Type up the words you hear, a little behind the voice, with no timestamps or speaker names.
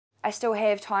I still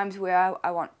have times where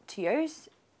I want to use,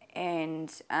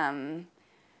 and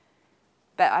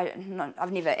but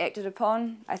I've never acted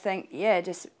upon. I think, yeah,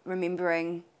 just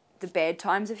remembering the bad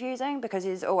times of using, because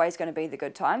there's always going to be the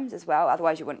good times as well,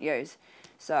 otherwise you wouldn't use.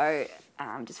 So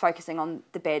just focusing on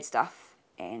the bad stuff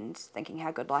and thinking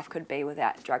how good life could be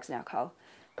without drugs and alcohol.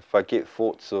 If I get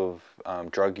thoughts of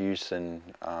drug use and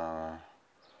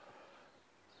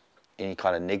any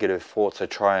kind of negative thoughts, I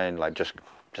try and like just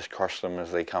crush them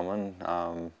as they come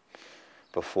in.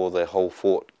 Before the whole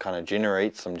thought kind of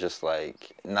generates, I'm just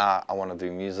like, nah, I want to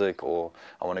do music, or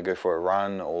I want to go for a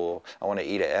run, or I want to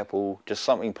eat an apple. Just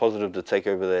something positive to take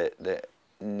over that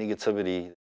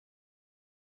negativity.